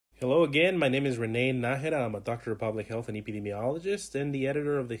Hello again, my name is Renee Nájera. I'm a doctor of public health and epidemiologist and the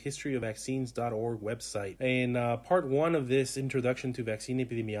editor of the historyofvaccines.org website. In part one of this introduction to vaccine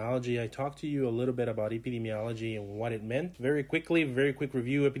epidemiology, I talked to you a little bit about epidemiology and what it meant. Very quick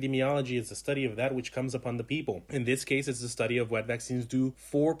review. Epidemiology is the study of that which comes upon the people. In this case, it's the study of what vaccines do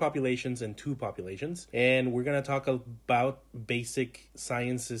for populations and to populations. And we're going to talk about basic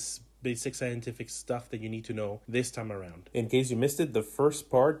scientific stuff that you need to know this time around. In case you missed it, the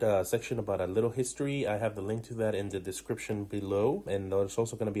first part, section about a little history, I have the link to that in the description below. And there's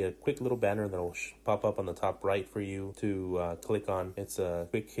also going to be a quick little banner that will pop up on the top right for you to click on. It's a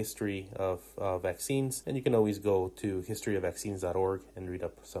quick history of vaccines. And you can always go to historyofvaccines.org and read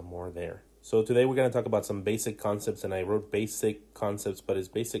up some more there. So today we're going to talk about some basic concepts, and I wrote basic concepts, but it's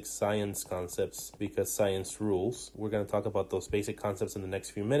basic science concepts because science rules. We're going to talk about those basic concepts in the next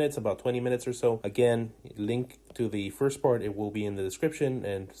few minutes, about 20 minutes or so. Again, link to the first part, it will be in the description,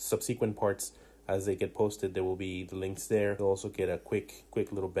 and subsequent parts as they get posted, there will be the links there. You'll also get a quick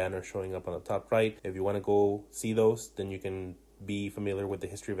little banner showing up on the top right. If you want to go see those, then you can be familiar with the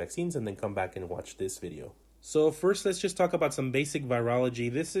history of vaccines and then come back and watch this video. So first, let's just talk about some basic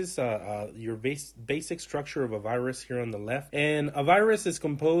virology. This is your basic structure of a virus here on the left. And a virus is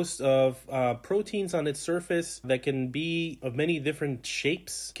composed of proteins on its surface that can be of many different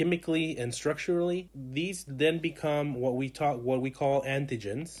shapes, chemically and structurally. These then become what we call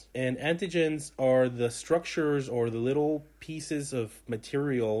antigens. And antigens are the structures or the little pieces of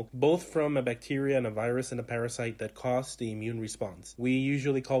material, both from a bacteria and a virus and a parasite, that cause the immune response. We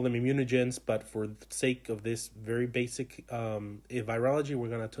usually call them immunogens, but for the sake of this very basic virology,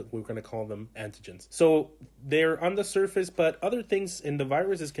 we're gonna call them antigens. So they're on the surface, but other things in the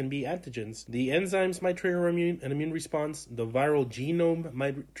viruses can be antigens. The enzymes might trigger an immune response. The viral genome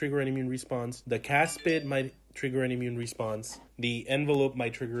might trigger an immune response. The caspid might trigger an immune response. The envelope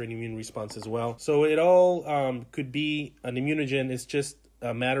might trigger an immune response as well. So it all could be an immunogen. It's just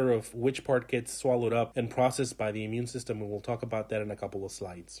a matter of which part gets swallowed up and processed by the immune system, and we'll talk about that in a couple of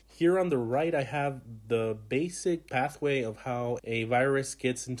slides. Here on the right, I have the basic pathway of how a virus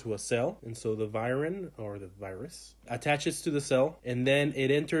gets into a cell. And so the virin, or the virus, attaches to the cell, and then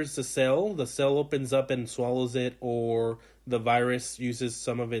it enters the cell. The cell opens up and swallows it, or the virus uses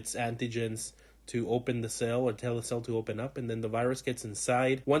some of its antigens to open the cell or tell the cell to open up, and then the virus gets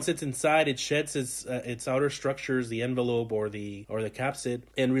inside. Once it's inside, it sheds its outer structures, the envelope or the capsid,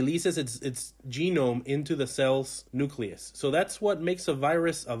 and releases its genome into the cell's nucleus. So that's what makes a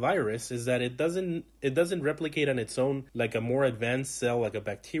virus, is that it doesn't replicate on its own like a more advanced cell like a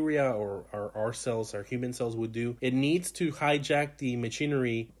bacteria or our cells, our human cells would do. It needs to hijack the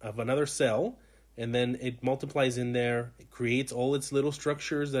machinery of another cell, and then it multiplies in there. It creates all its little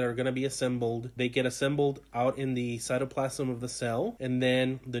structures that are going to be assembled. They get assembled out in the cytoplasm of the cell, and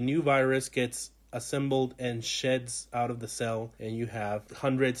then the new virus gets assembled and sheds out of the cell, and you have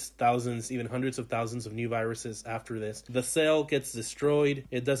hundreds, thousands, even hundreds of thousands of new viruses after this. The cell gets destroyed.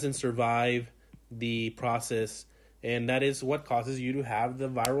 It doesn't survive the process, and that is what causes you to have the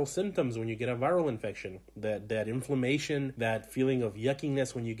viral symptoms when you get a viral infection. That inflammation, that feeling of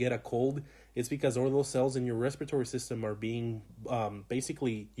yuckiness when you get a cold, it's because all those cells in your respiratory system are being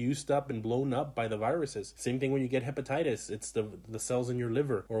basically used up and blown up by the viruses. Same thing when you get hepatitis, it's the cells in your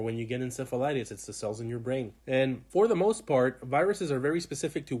liver. Or when you get encephalitis, it's the cells in your brain. And for the most part, viruses are very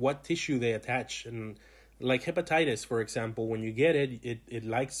specific to what tissue they attach. And like hepatitis, for example, when you get it, it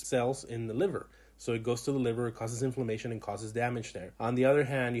likes cells in the liver. So it goes to the liver, it causes inflammation and causes damage there. On the other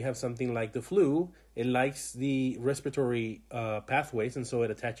hand, you have something like the flu. It likes the respiratory pathways, and so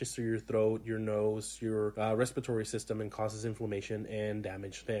it attaches to your throat, your nose, your respiratory system, and causes inflammation and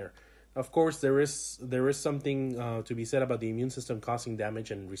damage there. Of course, there is something to be said about the immune system causing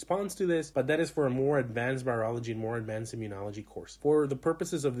damage in response to this, but that is for a more advanced virology and more advanced immunology course. For the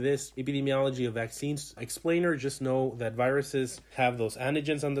purposes of this epidemiology of vaccines explainer, just know that viruses have those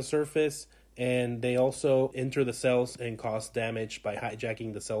antigens on the surface, and they also enter the cells and cause damage by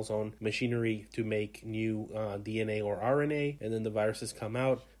hijacking the cell's own machinery to make new DNA or RNA, and then the viruses come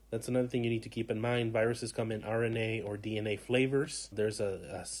out. That's another thing you need to keep in mind. Viruses come in RNA or DNA flavors. There's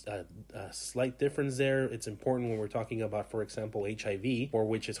a slight difference there. It's important when we're talking about, for example, HIV, for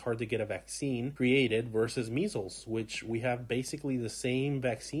which it's hard to get a vaccine created, versus measles, which we have basically the same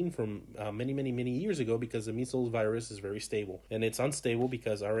vaccine from many years ago, because the measles virus is very stable. And it's unstable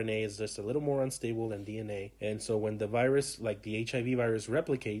because RNA is just a little more unstable than DNA. And so when the virus, like the HIV virus,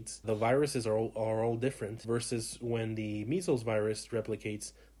 replicates, the viruses are all different, versus when the measles virus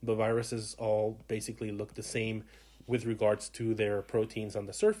replicates, the viruses all basically look the same with regards to their proteins on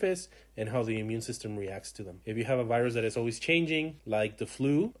the surface and how the immune system reacts to them. If you have a virus that is always changing, like the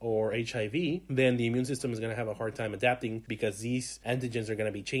flu or HIV, then the immune system is going to have a hard time adapting because these antigens are going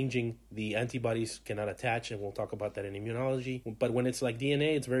to be changing. The antibodies cannot attach, and we'll talk about that in immunology. But when it's like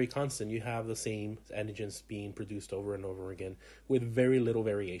DNA, it's very constant. You have the same antigens being produced over and over again with very little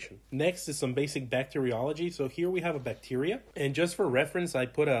variation. Next is some basic bacteriology. So here we have a bacteria, and just for reference, I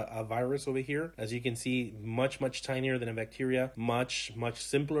put a virus over here. As you can see, much tinier than a bacteria, much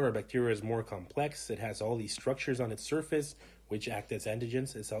simpler. A bacteria is more complex. It has all these structures on its surface which act as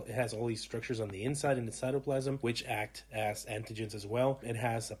antigens. It has all these structures on the inside in its cytoplasm, which act as antigens as well. It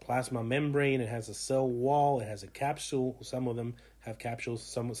has a plasma membrane. It has a cell wall. It has a capsule. Some of them have capsules.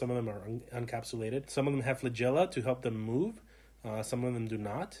 Some of them are uncapsulated. Some of them have flagella to help them move. Some of them do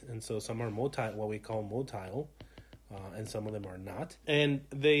not. And so some are motile, what we call motile. And some of them are not. And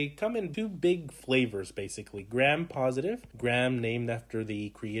they come in two big flavors, basically. Gram positive, gram named after the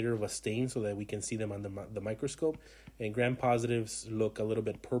creator of a stain so that we can see them on the microscope. And gram positives look a little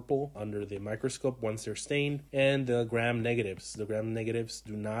bit purple under the microscope once they're stained. And the gram negatives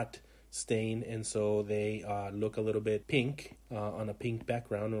do not stain, and so they look a little bit pink on a pink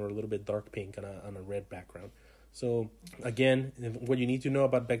background, or a little bit dark pink on a red background. So again, what you need to know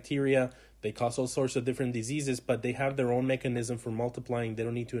about bacteria, they cause all sorts of different diseases, but they have their own mechanism for multiplying. They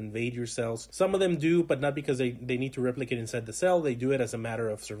don't need to invade your cells. Some of them do, but not because they need to replicate inside the cell. They do it as a matter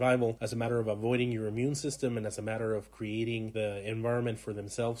of survival, as a matter of avoiding your immune system, and as a matter of creating the environment for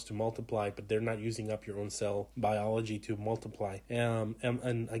themselves to multiply, but they're not using up your own cell biology to multiply. And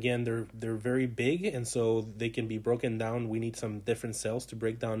again, they're very big, and so they can be broken down. We need some different cells to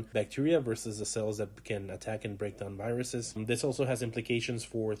break down bacteria versus the cells that can attack and break down viruses. This also has implications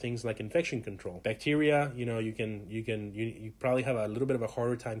for things like infection control. Bacteria, you probably have a little bit of a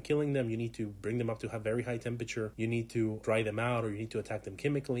harder time killing them. You need to bring them up to a very high temperature. You need to dry them out, or you need to attack them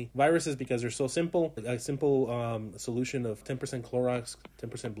chemically. Viruses, because they're so simple, a simple solution of 10% Clorox,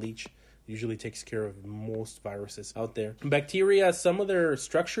 10% bleach usually takes care of most viruses out there. Bacteria, some of their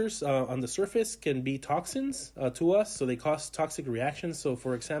structures on the surface can be toxins to us, so they cause toxic reactions. So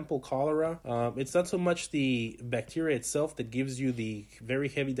for example, cholera, it's not so much the bacteria itself that gives you the very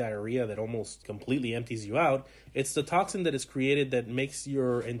heavy diarrhea that almost completely empties you out. It's the toxin that is created that makes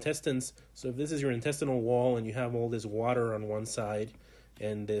your intestines, so if this is your intestinal wall and you have all this water on one side,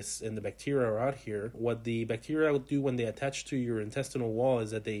 and the bacteria are out here, what the bacteria will do when they attach to your intestinal wall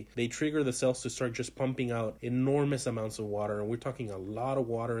is that they trigger the cells to start just pumping out enormous amounts of water. And we're talking a lot of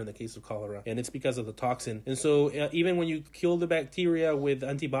water in the case of cholera, and it's because of the toxin. And so even when you kill the bacteria with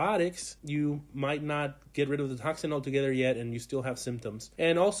antibiotics, you might not get rid of the toxin altogether yet, and you still have symptoms.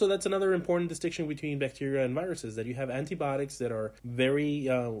 And also, that's another important distinction between bacteria and viruses, that you have antibiotics that are very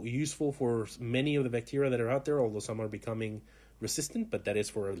useful for many of the bacteria that are out there, although some are becoming resistant, but that is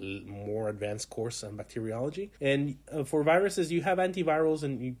for a more advanced course on bacteriology. And for viruses, you have antivirals,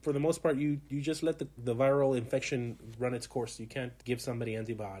 and for the most part, you just let the viral infection run its course. You can't give somebody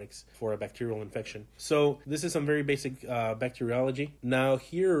antibiotics for a bacterial infection. So this is some very basic bacteriology. Now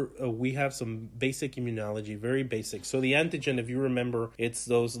here we have some basic immunology, very basic. So the antigen, if you remember, it's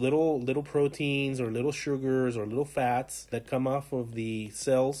those little proteins or little sugars or little fats that come off of the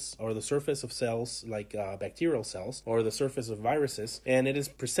cells or the surface of cells, like bacterial cells, or the surface of viruses, and it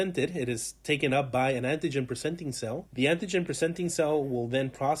is taken up by an antigen presenting cell. The antigen presenting cell will then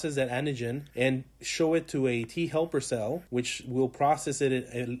process that antigen and show it to a T helper cell, which will process it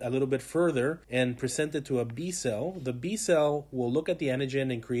a little bit further and present it to a B cell. The B cell will look at the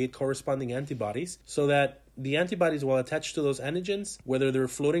antigen and create corresponding antibodies, so that the antibodies will attach to those antigens, whether they're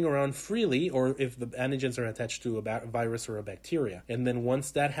floating around freely or if the antigens are attached to a virus or a bacteria. And then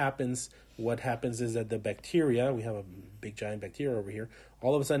once that happens, what happens is that the bacteria, we have a big giant bacteria over here,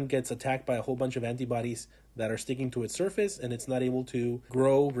 all of a sudden gets attacked by a whole bunch of antibodies that are sticking to its surface, and it's not able to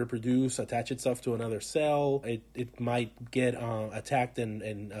grow, reproduce, attach itself to another cell. It might get attacked,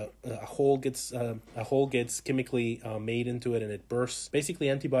 and a hole gets chemically made into it, and it bursts. Basically,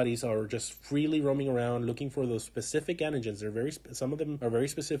 antibodies are just freely roaming around looking for those specific antigens. Some of them are very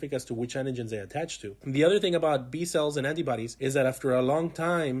specific as to which antigens they attach to. The other thing about B cells and antibodies is that after a long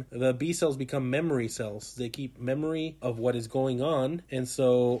time, the B cells become memory cells. They keep memory of what is going on, and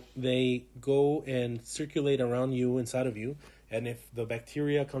so they go and circulate around you, inside of you, And if the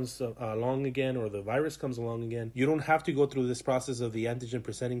bacteria comes along again, or the virus comes along again, you don't have to go through this process of the antigen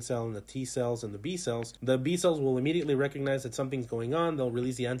presenting cell and the T cells and the B cells. The B cells will immediately recognize that something's going on. They'll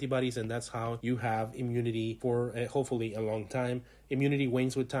release the antibodies, and that's how you have immunity for hopefully a long time. Immunity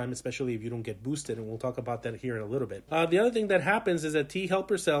wanes with time, especially if you don't get boosted, and we'll talk about that here in a little bit. The other thing that happens is that T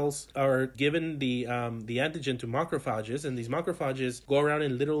helper cells are given the antigen to macrophages, and these macrophages go around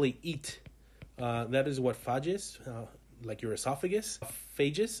and literally eat. That is what phages, like your esophagus,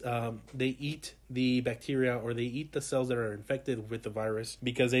 phages, they eat the bacteria, or they eat the cells that are infected with the virus,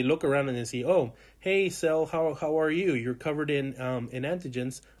 because they look around and they see, oh, hey cell, how are you? You're covered in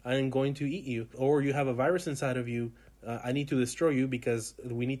antigens. I'm going to eat you. Or you have a virus inside of you. I need to destroy you because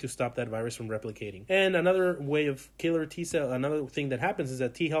we need to stop that virus from replicating. And another way of killer T cell, another thing that happens is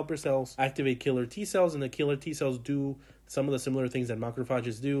that T helper cells activate killer T cells, and the killer T cells do some of the similar things that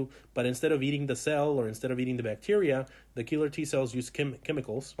macrophages do, but instead of eating the cell, or instead of eating the bacteria, the killer T cells use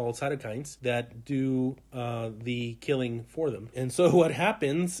chemicals called cytokines that do the killing for them. And so what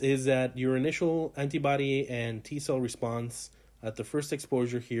happens is that your initial antibody and T cell response at the first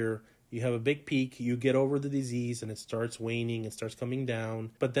exposure here, you have a big peak, you get over the disease, and it starts waning, it starts coming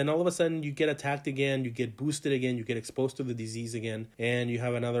down. But then all of a sudden, you get attacked again, you get boosted again, you get exposed to the disease again, and you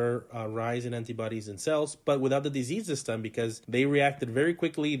have another rise in antibodies and cells, but without the disease this time, because they reacted very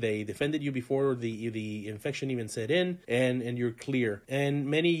quickly, they defended you before the infection even set in, and you're clear. And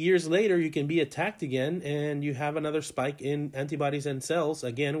many years later, you can be attacked again, and you have another spike in antibodies and cells,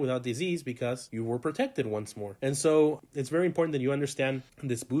 again, without disease, because you were protected once more. And so, it's very important that you understand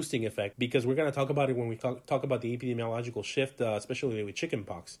this boosting effect, because we're going to talk about it when we talk about the epidemiological shift, especially with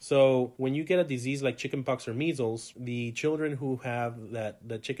chickenpox. So when you get a disease like chickenpox or measles, the children who have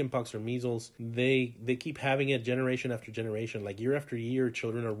the chickenpox or measles, they keep having it generation after generation. Like year after year,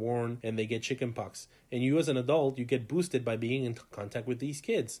 children are born and they get chickenpox. And you as an adult, you get boosted by being in contact with these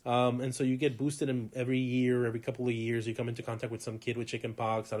kids. And so you get boosted every year, every couple of years, you come into contact with some kid with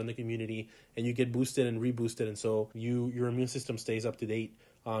chickenpox out in the community, and you get boosted and reboosted. And so your immune system stays up to date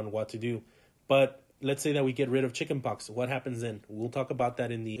on what to do. But let's say that we get rid of chickenpox. What happens then? We'll talk about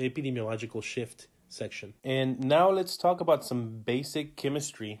that in the epidemiological shift section. And now let's talk about some basic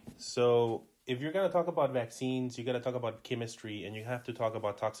chemistry. So if you're going to talk about vaccines, you got to talk about chemistry, and you have to talk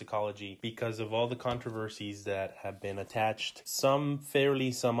about toxicology because of all the controversies that have been attached, some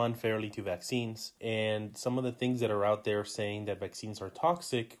fairly, some unfairly, to vaccines, and some of the things that are out there saying that vaccines are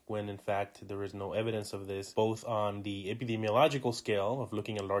toxic when in fact there is no evidence of this, both on the epidemiological scale of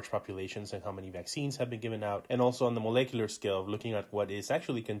looking at large populations and how many vaccines have been given out, and also on the molecular scale of looking at what is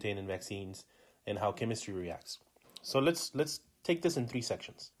actually contained in vaccines and how chemistry reacts. So let's take this in 3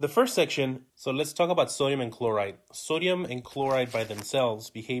 sections. The first section, so let's talk about sodium and chloride. Sodium and chloride by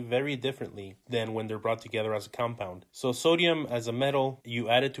themselves behave very differently than when they're brought together as a compound. So sodium as a metal, you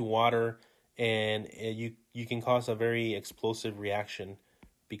add it to water, and you can cause a very explosive reaction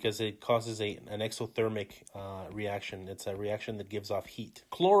because it causes an exothermic reaction. It's a reaction that gives off heat.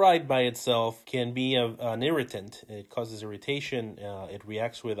 Chloride by itself can be an irritant. It causes irritation. It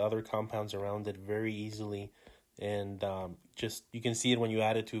reacts with other compounds around it very easily. And just you can see it when you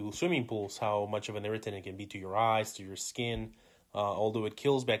add it to swimming pools, how much of an irritant it can be to your eyes, to your skin. Although it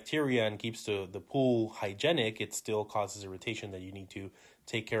kills bacteria and keeps the pool hygienic, it still causes irritation that you need to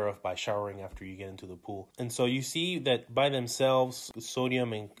take care of by showering after you get into the pool. And so you see that by themselves,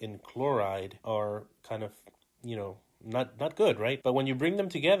 sodium and chloride are kind of, not good, right? But when you bring them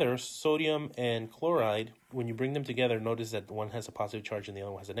together, sodium and chloride, when you bring them together, notice that one has a positive charge and the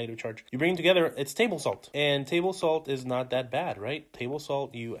other one has a negative charge. You bring them together, it's table salt. And table salt is not that bad, right? Table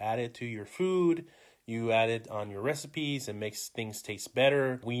salt, you add it to your food, you add it on your recipes, it makes things taste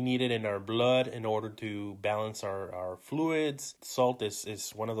better. We need it in our blood in order to balance our fluids. Salt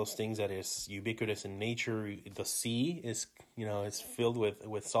is one of those things that is ubiquitous in nature. The sea is, it's filled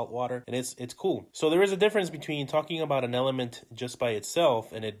with salt water, and it's cool. So there is a difference between talking about an element just by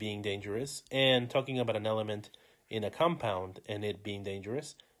itself and it being dangerous, and talking about an element in a compound and it being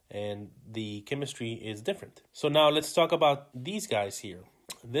dangerous, and the chemistry is different. So now let's talk about these guys here.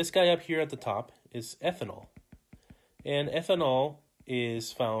 This guy up here at the top is ethanol. And ethanol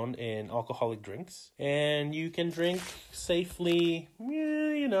is found in alcoholic drinks. And you can drink safely,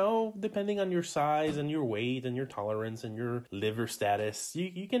 depending on your size and your weight and your tolerance and your liver status.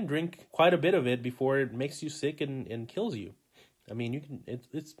 You can drink quite a bit of it before it makes you sick and kills you. I mean, you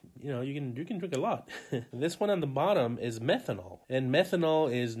can drink a lot. This one on the bottom is methanol. And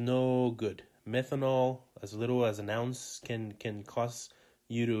methanol is no good. Methanol, as little as an ounce, can cause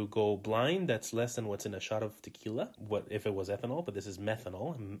you to go blind, that's less than what's in a shot of tequila. What if it was ethanol? But this is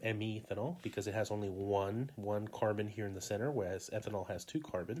methanol, methanol, because it has only one carbon here in the center, whereas ethanol has 2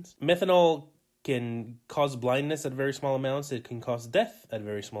 carbons. Methanol can cause blindness at very small amounts. It can cause death at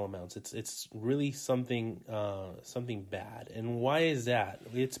very small amounts. It's really something bad. And why is that?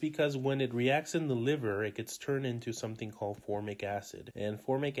 It's because when it reacts in the liver, it gets turned into something called formic acid. And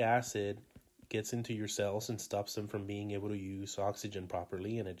formic acid gets into your cells and stops them from being able to use oxygen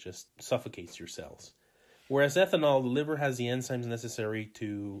properly, and it just suffocates your cells. Whereas ethanol, the liver has the enzymes necessary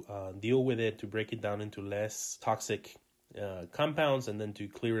to deal with it, to break it down into less toxic compounds, and then to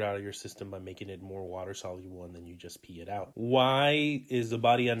clear it out of your system by making it more water soluble, and then you just pee it out. Why is the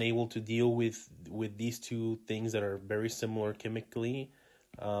body unable to deal with these two things that are very similar chemically?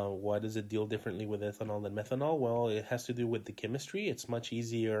 Why does it deal differently with ethanol than methanol? Well, it has to do with the chemistry. It's much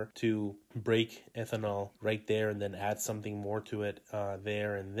easier to break ethanol right there and then add something more to it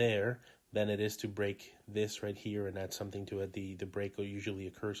there and there than it is to break this right here and add something to it. The break usually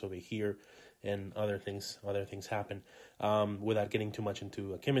occurs over here, and other things happen without getting too much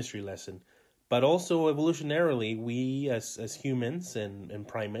into a chemistry lesson. But also evolutionarily, we as humans and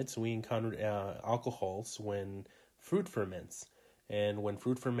primates, we encountered alcohols when fruit ferments. And when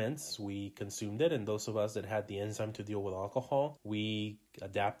fruit ferments, we consumed it. And those of us that had the enzyme to deal with alcohol, we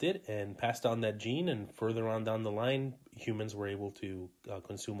adapted and passed on that gene. And further on down the line, humans were able to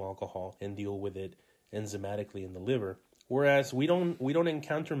consume alcohol and deal with it enzymatically in the liver. Whereas we don't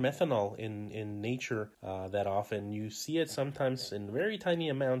encounter methanol in nature that often. You see it sometimes in very tiny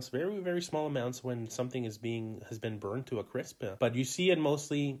amounts, very, very small amounts when something has been burned to a crisp. But you see it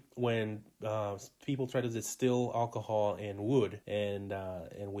mostly when people try to distill alcohol in wood and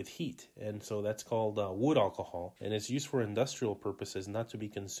with heat. And so that's called wood alcohol. And it's used for industrial purposes, not to be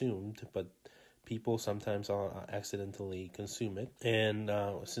consumed, but people sometimes accidentally consume it. And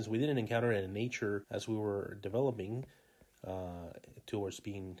since we didn't encounter it in nature as we were developing, towards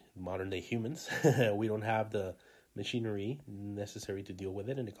being modern day humans, we don't have the machinery necessary to deal with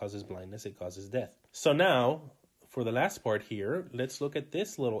it, and it causes blindness, it causes death. So now, for the last part here, let's look at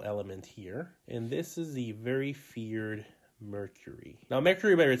this little element here, and this is the very feared mercury. Now,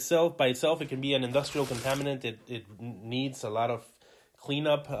 mercury by itself, it can be an industrial contaminant. It needs a lot of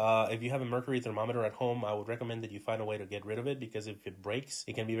cleanup. If you have a mercury thermometer at home, I would recommend that you find a way to get rid of it, because if it breaks,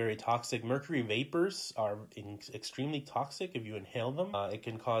 it can be very toxic. Mercury vapors are extremely toxic. If you inhale them, it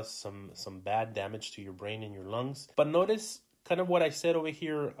can cause some bad damage to your brain and your lungs. But notice kind of what I said over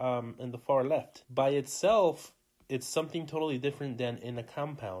here in the far left. By itself, it's something totally different than in a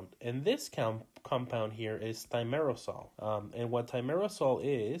compound. And this compound here is thimerosal. And what thimerosal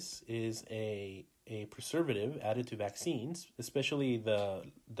is a preservative added to vaccines, especially the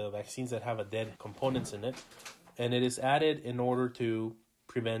vaccines that have a dead components in it, and it is added in order to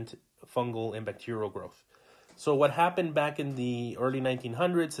prevent fungal and bacterial growth. So what happened back in the early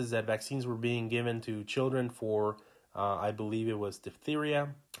 1900s is that vaccines were being given to children for I believe it was diphtheria.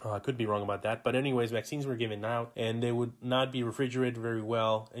 I could be wrong about that. But anyways, vaccines were given out, and they would not be refrigerated very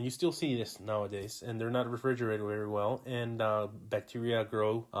well. And you still see this nowadays, and they're not refrigerated very well. And bacteria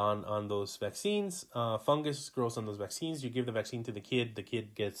grow on those vaccines. Fungus grows on those vaccines. You give the vaccine to the kid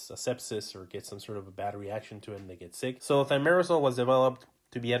gets a sepsis or gets some sort of a bad reaction to it, and they get sick. So thimerosal was developed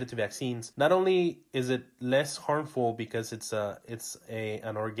to be added to vaccines. Not only is it less harmful because it's an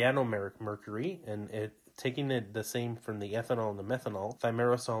organomercury, and taking it the same from the ethanol and the methanol,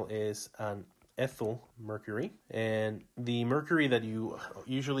 thimerosal is an ethyl mercury, and the mercury that you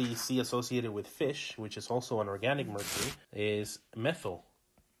usually see associated with fish, which is also an organic mercury, is methyl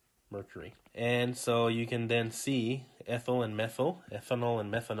mercury. And so you can then see ethyl and methyl, ethanol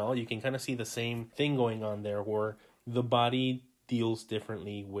and methanol. You can kind of see the same thing going on there, where the body deals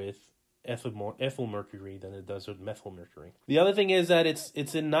differently with ethyl mercury than it does with methyl mercury. The other thing is that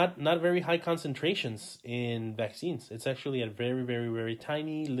it's in not very high concentrations in vaccines. It's actually at very, very, very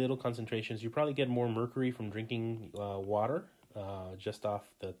tiny little concentrations. You probably get more mercury from drinking water just off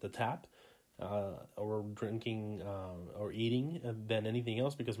the tap, or drinking or eating than anything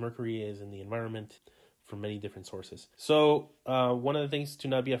else, because mercury is in the environment from many different sources. So one of the things to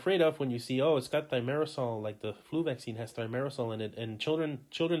not be afraid of when you see, it's got thimerosal, like the flu vaccine has thimerosal in it, and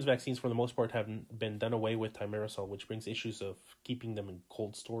children's vaccines for the most part have been done away with thimerosal, which brings issues of keeping them in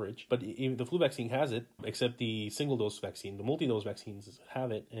cold storage. But even the flu vaccine has it, except the single-dose vaccine. The multi-dose vaccines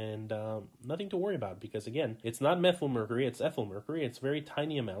have it, and nothing to worry about, because again, it's not methyl mercury, it's ethyl mercury. It's very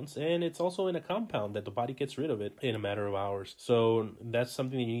tiny amounts, and it's also in a compound that the body gets rid of it in a matter of hours. So that's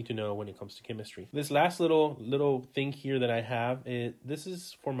something that you need to know when it comes to chemistry. This last little thing here that I have, this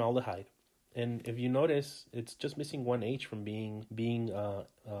is formaldehyde. And if you notice, it's just missing one H from being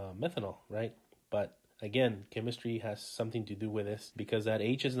methanol, right? But again, chemistry has something to do with this because that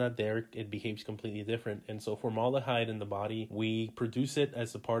H is not there. It behaves completely different. And so formaldehyde in the body, we produce it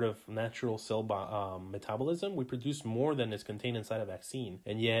as a part of natural cell metabolism. We produce more than is contained inside a vaccine.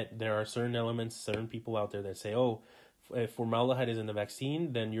 And yet there are certain elements, certain people out there that say, oh, if formaldehyde is in the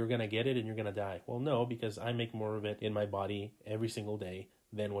vaccine, then you're going to get it and you're going to die. Well, no, because I make more of it in my body every single day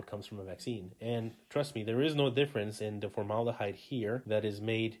than what comes from a vaccine. And trust me, there is no difference in the formaldehyde here that is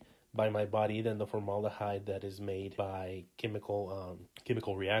made by my body than the formaldehyde that is made by chemical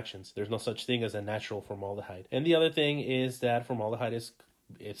reactions. There's no such thing as a natural formaldehyde. And the other thing is that formaldehyde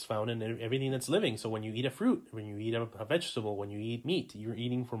it's found in everything that's living. So when you eat a fruit, when you eat a vegetable, when you eat meat, you're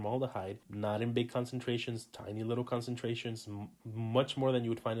eating formaldehyde, not in big concentrations, tiny little concentrations, much more than you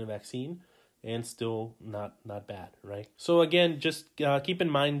would find in a vaccine, and still not bad, right? So again, just keep in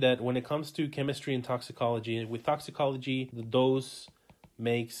mind that when it comes to chemistry and toxicology, with toxicology, the dose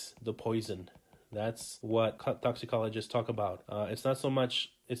makes the poison. That's what toxicologists talk about. It's not so much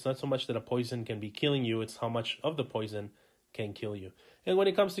that a poison can be killing you, it's how much of the poison can kill you. And when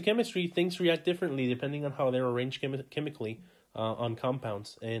it comes to chemistry, things react differently depending on how they're arranged chemically on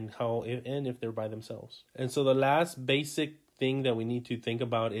compounds and if they're by themselves. And so the last basic thing that we need to think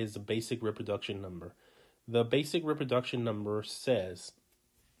about is the basic reproduction number. The basic reproduction number says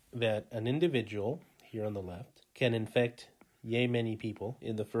that an individual, here on the left, can infect yay many people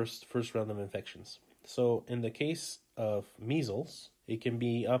in the first round of infections. So in the case of measles, it can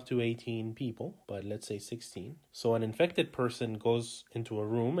be up to 18 people, but let's say 16. So an infected person goes into a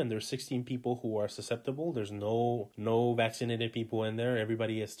room and there's 16 people who are susceptible. There's no vaccinated people in there.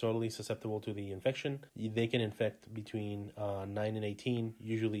 Everybody is totally susceptible to the infection. They can infect between 9 and 18,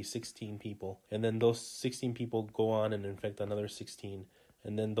 usually 16 people. And then those 16 people go on and infect another 16.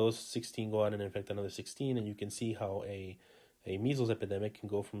 And then those 16 go on and infect another 16. And you can see how a measles epidemic can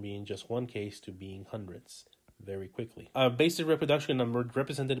go from being just one case to being hundreds very quickly. A basic reproduction number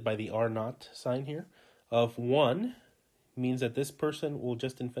represented by the R0 sign here of 1 means that this person will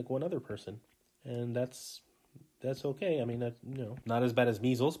just infect one other person. And that's okay. I mean, not as bad as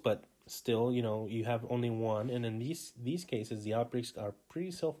measles, but still, you have only one. And in these cases, the outbreaks are pretty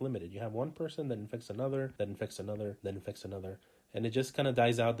self-limited. You have one person that infects another, that infects another, that infects another. And it just kind of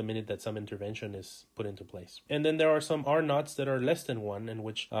dies out the minute that some intervention is put into place. And then there are some R0s that are less than 1, in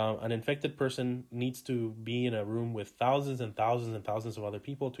which an infected person needs to be in a room with thousands and thousands and thousands of other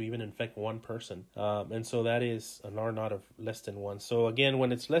people to even infect one person. And so that is an R0 of less than 1. So again,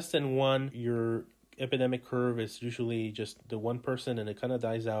 when it's less than 1, your epidemic curve is usually just the one person, and it kind of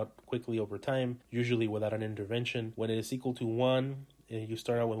dies out quickly over time, usually without an intervention. When it is equal to 1, you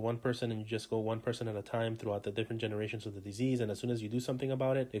start out with one person and you just go one person at a time throughout the different generations of the disease, and as soon as you do something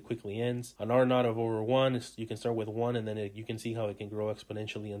about it, it quickly ends. An R0 of over 1, you can start with 1, and then you can see how it can grow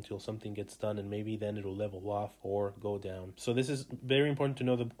exponentially until something gets done, and maybe then it'll level off or go down. So this is very important to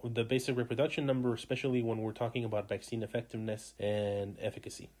know the basic reproduction number, especially when we're talking about vaccine effectiveness and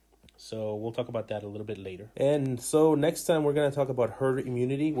efficacy. So we'll talk about that a little bit later. And so next time we're going to talk about herd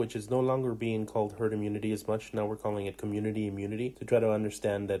immunity, which is no longer being called herd immunity as much. Now we're calling it community immunity, to try to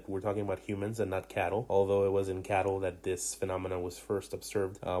understand that we're talking about humans and not cattle, although it was in cattle that this phenomenon was first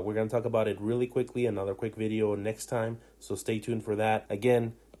observed. We're going to talk about it really quickly, another quick video next time, so stay tuned for that.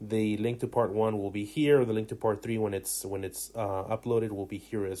 Again, the link to part 1 will be here. The link to part 3, when it's uploaded, will be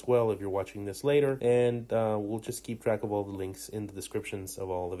here as well if you're watching this later. And we'll just keep track of all the links in the descriptions of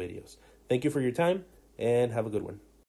all the videos. Thank you for your time, and have a good one.